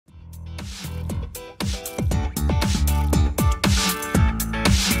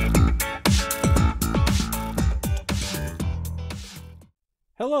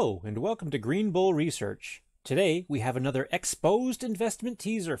Hello and welcome to Green Bull Research. Today we have another exposed investment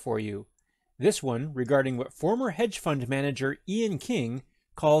teaser for you. This one regarding what former hedge fund manager Ian King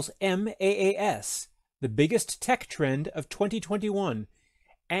calls MaaS, the biggest tech trend of 2021,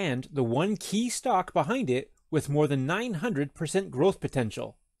 and the one key stock behind it with more than 900% growth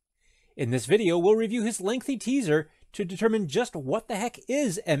potential. In this video we'll review his lengthy teaser to determine just what the heck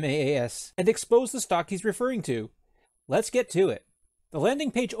is MaaS and expose the stock he's referring to. Let's get to it. The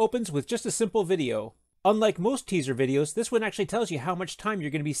landing page opens with just a simple video. Unlike most teaser videos, this one actually tells you how much time you're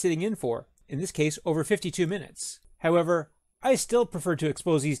going to be sitting in for, in this case over 52 minutes. However, I still prefer to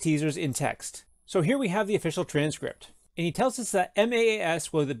expose these teasers in text. So here we have the official transcript. And he tells us that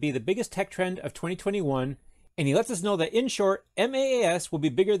MaaS will be the biggest tech trend of 2021, and he lets us know that in short, MaaS will be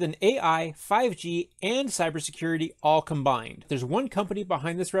bigger than AI, 5G, and cybersecurity all combined. There's one company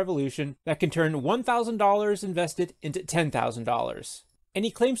behind this revolution that can turn $1,000 invested into $10,000. And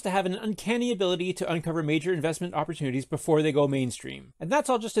he claims to have an uncanny ability to uncover major investment opportunities before they go mainstream. And that's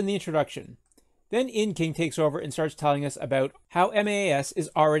all just in the introduction. Then Ian King takes over and starts telling us about how MaaS is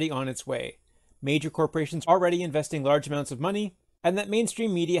already on its way. Major corporations already investing large amounts of money, and that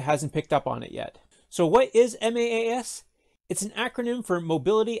mainstream media hasn't picked up on it yet. So what is MaaS? It's an acronym for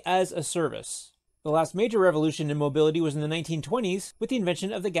Mobility as a Service. The last major revolution in mobility was in the 1920s with the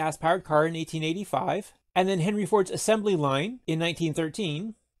invention of the gas-powered car in 1885, and then Henry Ford's assembly line in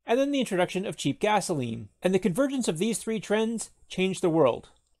 1913, and then the introduction of cheap gasoline. And the convergence of these three trends changed the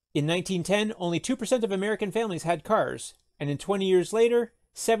world. In 1910, only 2% of American families had cars, and in 20 years later,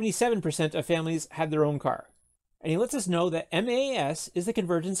 77% of families had their own car. And he lets us know that MaaS is the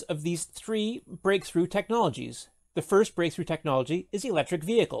convergence of these three breakthrough technologies. The first breakthrough technology is electric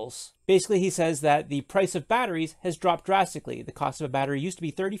vehicles. Basically, he says that the price of batteries has dropped drastically. The cost of a battery used to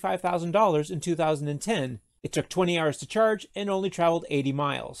be $35,000 in 2010. It took 20 hours to charge and only traveled 80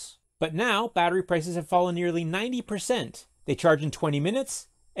 miles. But now, battery prices have fallen nearly 90%. They charge in 20 minutes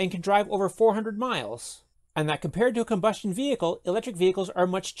and can drive over 400 miles. And that compared to a combustion vehicle, electric vehicles are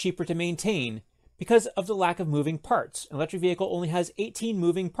much cheaper to maintain, because of the lack of moving parts. An electric vehicle only has 18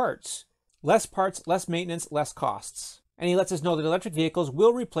 moving parts. Less parts, less maintenance, less costs. And he lets us know that electric vehicles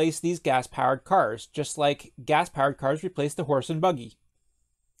will replace these gas-powered cars, just like gas-powered cars replace the horse and buggy.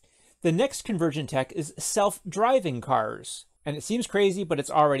 The next convergent tech is self-driving cars. And it seems crazy, but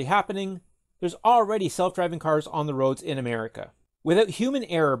it's already happening. There's already self-driving cars on the roads in America. Without human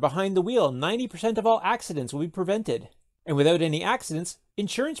error behind the wheel, 90% of all accidents will be prevented. And without any accidents,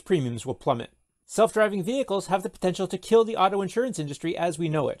 insurance premiums will plummet. Self-driving vehicles have the potential to kill the auto insurance industry as we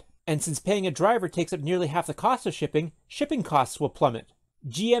know it. And since paying a driver takes up nearly half the cost of shipping, shipping costs will plummet.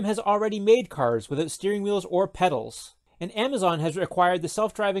 GM has already made cars without steering wheels or pedals. And Amazon has acquired the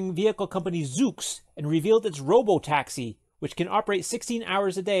self-driving vehicle company Zoox and revealed its robo-taxi, which can operate 16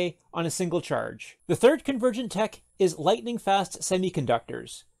 hours a day on a single charge. The third convergent tech is lightning-fast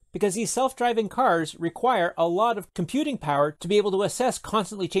semiconductors, because these self-driving cars require a lot of computing power to be able to assess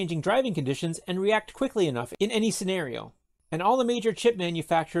constantly changing driving conditions and react quickly enough in any scenario. And all the major chip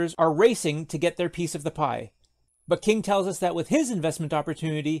manufacturers are racing to get their piece of the pie. But King tells us that with his investment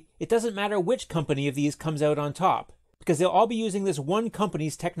opportunity, it doesn't matter which company of these comes out on top, because they'll all be using this one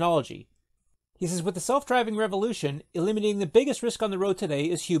company's technology. He says with the self-driving revolution, eliminating the biggest risk on the road today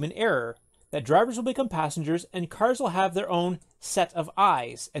is human error. That drivers will become passengers and cars will have their own set of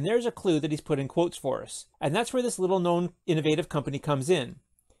eyes. And there's a clue that he's put in quotes for us. And that's where this little-known innovative company comes in.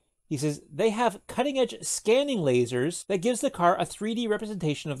 He says they have cutting-edge scanning lasers that gives the car a 3D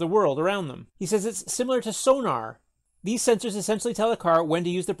representation of the world around them. He says it's similar to sonar. These sensors essentially tell the car when to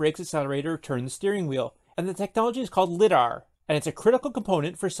use the brakes, accelerator, or turn the steering wheel. And the technology is called LiDAR. And it's a critical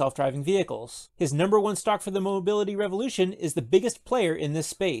component for self-driving vehicles. His #1 stock for the mobility revolution is the biggest player in this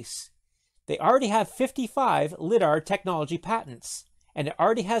space. They already have 55 LiDAR technology patents, and it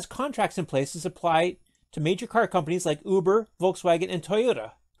already has contracts in place to supply to major car companies like Uber, Volkswagen, and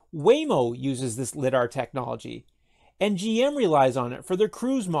Toyota. Waymo uses this LiDAR technology, and GM relies on it for their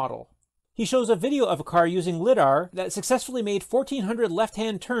Cruise model. He shows a video of a car using LiDAR that successfully made 1,400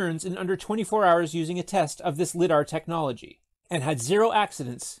 left-hand turns in under 24 hours using a test of this LiDAR technology, and had 0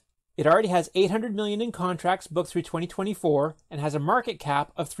 accidents. It already has $800 million in contracts booked through 2024 and has a market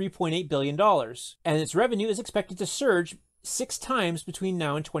cap of $3.8 billion. And its revenue is expected to surge 6 times between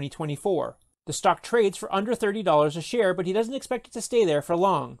now and 2024. The stock trades for under $30 a share, but he doesn't expect it to stay there for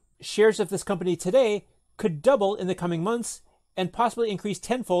long. Shares of this company today could double in the coming months and possibly increase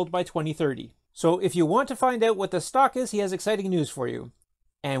tenfold by 2030. So if you want to find out what the stock is, he has exciting news for you.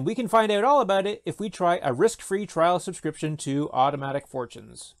 And we can find out all about it if we try a risk-free trial subscription to Automatic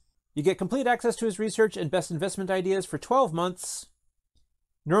Fortunes. You get complete access to his research and best investment ideas for 12 months.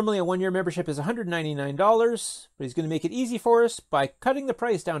 Normally a 1-year membership is $199, but he's going to make it easy for us by cutting the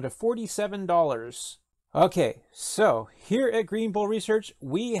price down to $47. Okay, so here at Green Bull Research,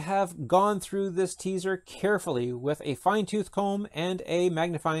 we have gone through this teaser carefully with a fine-tooth comb and a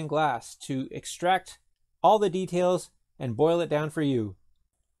magnifying glass to extract all the details and boil it down for you.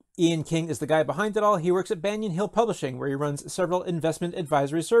 Ian King is the guy behind it all. He works at Banyan Hill Publishing, where he runs several investment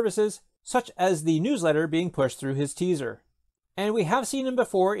advisory services, such as the newsletter being pushed through his teaser. And we have seen him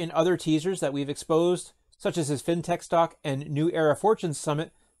before in other teasers that we've exposed, such as his FinTech stock and New Era Fortunes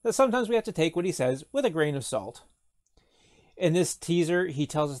Summit, that sometimes we have to take what he says with a grain of salt. In this teaser, he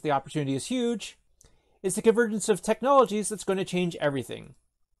tells us the opportunity is huge. It's the convergence of technologies that's going to change everything.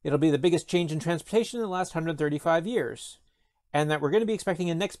 It'll be the biggest change in transportation in the last 135 years. And that we're going to be expecting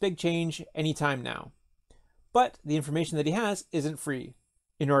a next big change anytime now. But the information that he has isn't free.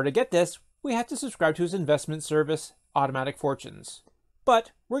 In order to get this, we have to subscribe to his investment service, Automatic Fortunes.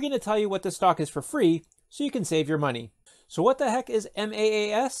 But we're going to tell you what this stock is for free so you can save your money. So what the heck is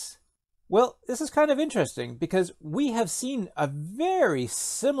MaaS? Well, this is kind of interesting because we have seen a very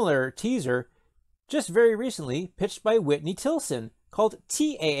similar teaser just very recently pitched by Whitney Tilson called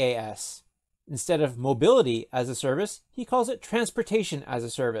TaaS. Instead of mobility as a service, he calls it transportation as a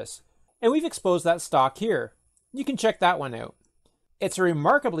service. And we've exposed that stock here. You can check that one out. It's a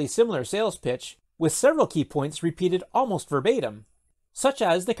remarkably similar sales pitch with several key points repeated almost verbatim, such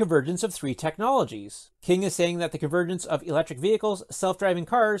as the convergence of 3 technologies. King is saying that the convergence of electric vehicles, self-driving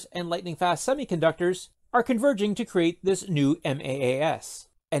cars, and lightning-fast semiconductors are converging to create this new MaaS.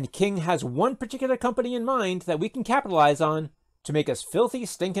 And King has one particular company in mind that we can capitalize on to make us filthy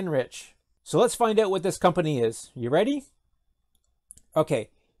stinking rich. So let's find out what this company is. You ready? Okay,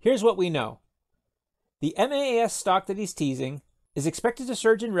 here's what we know. The MaaS stock that he's teasing is expected to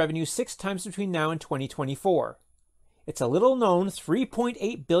surge in revenue 6 times between now and 2024. It's a little-known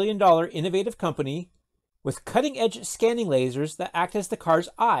 $3.8 billion innovative company with cutting-edge scanning lasers that act as the car's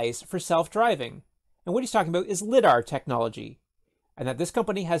eyes for self-driving. And what he's talking about is LiDAR technology. And that this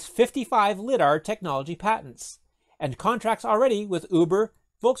company has 55 LiDAR technology patents and contracts already with Uber,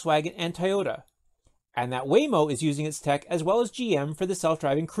 Volkswagen, and Toyota, and that Waymo is using its tech as well as GM for the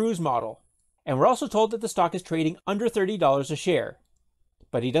self-driving Cruise model. And we're also told that the stock is trading under $30 a share.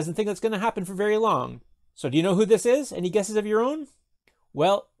 But he doesn't think that's going to happen for very long. So do you know who this is? Any guesses of your own?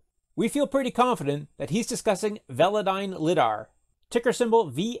 Well, we feel pretty confident that he's discussing Velodyne LiDAR, ticker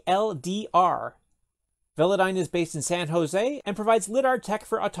symbol VLDR. Velodyne is based in San Jose and provides LiDAR tech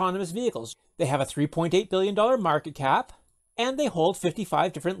for autonomous vehicles. They have a $3.8 billion market cap, and they hold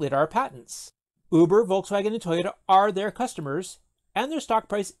 55 different LiDAR patents. Uber, Volkswagen, and Toyota are their customers, and their stock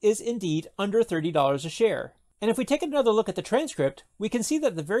price is indeed under $30 a share. And if we take another look at the transcript, we can see that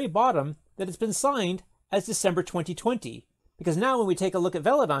at the very bottom that it's been signed as December 2020. Because now when we take a look at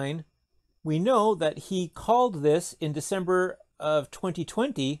Velodyne, we know that he called this in December of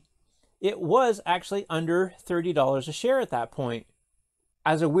 2020. It was actually under $30 a share at that point.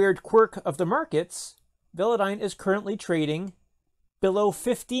 As a weird quirk of the markets, Velodyne is currently trading below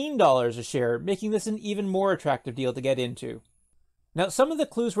 $15 a share, making this an even more attractive deal to get into. Now, some of the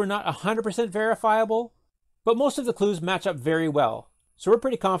clues were not 100% verifiable, but most of the clues match up very well. So we're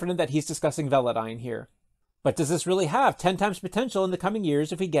pretty confident that he's discussing Velodyne here. But does this really have 10 times potential in the coming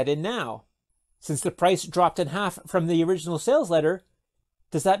years if we get in now? Since the price dropped in half from the original sales letter,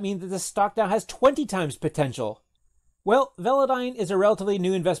 does that mean that this stock now has 20 times potential? Well, Velodyne is a relatively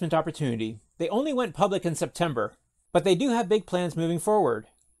new investment opportunity. They only went public in September, but they do have big plans moving forward.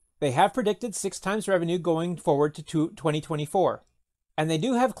 They have predicted 6 times revenue going forward to 2024. And they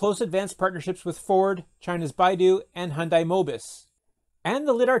do have close advanced partnerships with Ford, China's Baidu, and Hyundai Mobis. And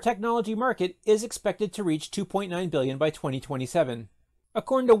the LiDAR technology market is expected to reach $2.9 billion by 2027,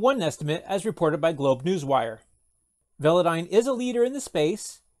 according to one estimate as reported by Globe Newswire. Velodyne is a leader in the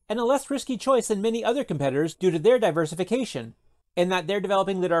space, and a less risky choice than many other competitors due to their diversification, in that they're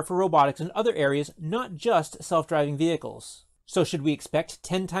developing LiDAR for robotics and other areas, not just self-driving vehicles. So should we expect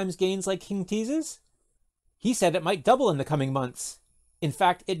 10 times gains like King teases? He said it might double in the coming months. In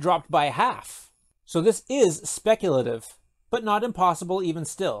fact, it dropped by half. So this is speculative, but not impossible even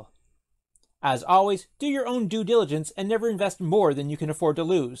still. As always, do your own due diligence and never invest more than you can afford to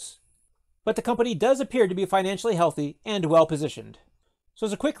lose. But the company does appear to be financially healthy and well positioned. So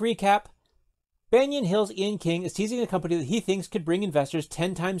as a quick recap, Banyan Hill's Ian King is teasing a company that he thinks could bring investors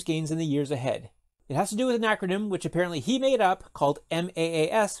 10 times gains in the years ahead. It has to do with an acronym which apparently he made up called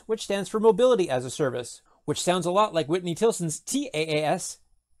MaaS, which stands for Mobility as a Service, which sounds a lot like Whitney Tilson's TaaS,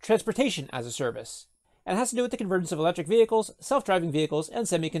 Transportation as a Service, and has to do with the convergence of electric vehicles, self-driving vehicles, and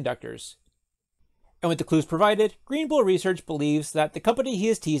semiconductors. And with the clues provided, Green Bull Research believes that the company he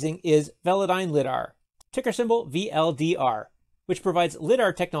is teasing is Velodyne Lidar, ticker symbol VLDR, which provides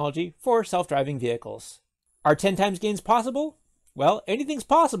lidar technology for self-driving vehicles. Are 10 times gains possible? Well, anything's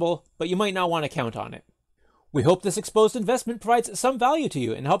possible, but you might not want to count on it. We hope this exposed investment provides some value to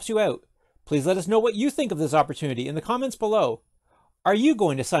you and helps you out. Please let us know what you think of this opportunity in the comments below. Are you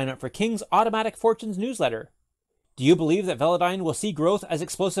going to sign up for King's Automatic Fortunes newsletter? Do you believe that Velodyne will see growth as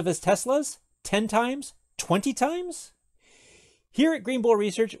explosive as Tesla's? 10 times? 20 times? Here at Green Bull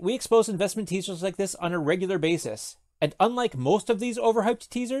Research, we expose investment teasers like this on a regular basis. And unlike most of these overhyped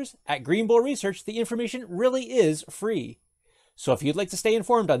teasers, at Green Bull Research, the information really is free. So if you'd like to stay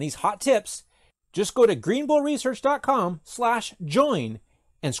informed on these hot tips, just go to greenbullresearch.com/join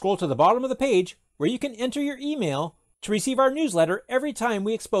and scroll to the bottom of the page where you can enter your email to receive our newsletter every time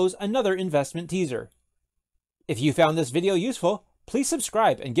we expose another investment teaser. If you found this video useful, please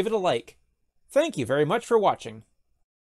subscribe and give it a like. Thank you very much for watching.